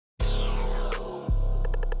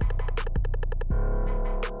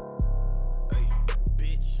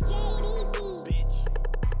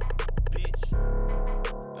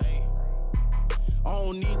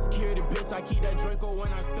keep that Draco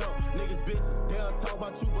when I step. Niggas bitches, they'll talk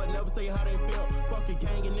about you but never say how they feel. Fuck a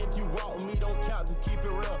gang, and if you walk with me, don't count, just keep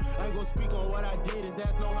it real. I ain't gon' speak on what I did, his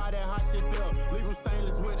ass know how that hot shit feel. Leave him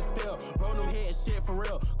stainless with the steel, bro, them head shit for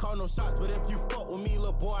real. Call no shots, but if you fuck with me,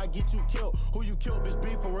 little boy, I get you killed. Who you kill, bitch,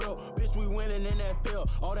 be for real. Bitch, we winning in that field.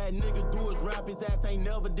 All that nigga do is rap, his ass ain't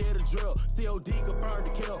never did a drill. COD confirmed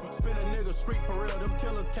to kill, spin a nigga street for real. Them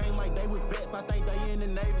killers came like they was vets, I think they in the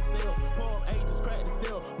Navy SEAL. Pull up eight, just crack the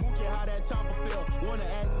seal. Mookie, how that chopper feel. Wanna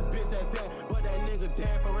ask his bitch ass that, but that nigga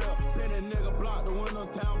dead for real. Been a nigga block the windows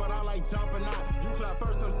down, but I like jumping out. You clap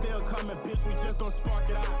first, I'm still coming, bitch, we just gon' spark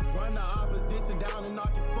it out. Run the opposition down and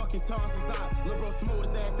knock his fucking tonsils out. Lil' bro smooth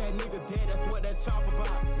his ass, that nigga dead, that's what that chopper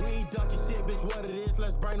about. We ain't ducking shit, bitch, what it is,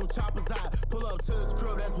 let's bring them choppers out. Pull up to his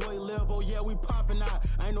crib, that's where he live, oh yeah, we popping out.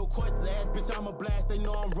 Ain't no questions asked, bitch, I'm a blast, they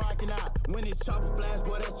know I'm rocking out. When this chopper flash,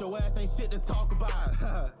 boy, that's your ass, ain't shit to talk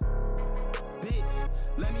about. Bitch,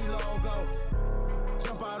 let me log off.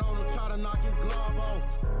 Jump out on him, try to knock his glove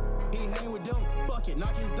off. He hang with them, fuck it,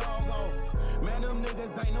 knock his dog off. Man, them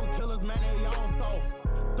niggas ain't no killers, man, they all soft.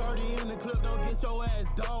 30 in the clip, don't get your ass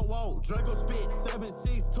dog walk. Draco spit,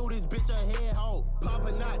 7.62, this bitch a head hoe.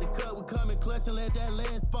 Poppin' out the cut, we coming clutch and let that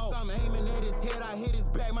lens spoke. I'm aiming at his head, I hit his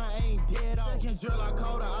back, my aim dead off. Second drill, I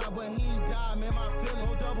caught the eye, but he ain't died, man, my feelings.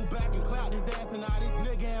 Go double back and clout his ass, and now this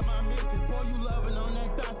nigga in my mentions. Boy, you loving on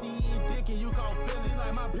that thought, she eating dick and you call feelings.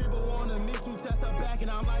 Like my people wanna meet you, test her back, and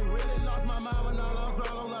I'm like, really? Lost my mind when I lost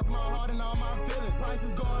Rollo, lost my heart and all my feelings.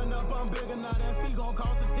 Prices going up, I'm bigger now, that fee gon'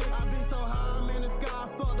 cost a tick. I be so high, I'm in the sky, I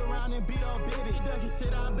fucked around and beat up baby. Ducking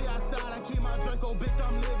shit, I be outside, I keep my Draco, bitch,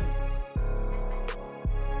 I'm living.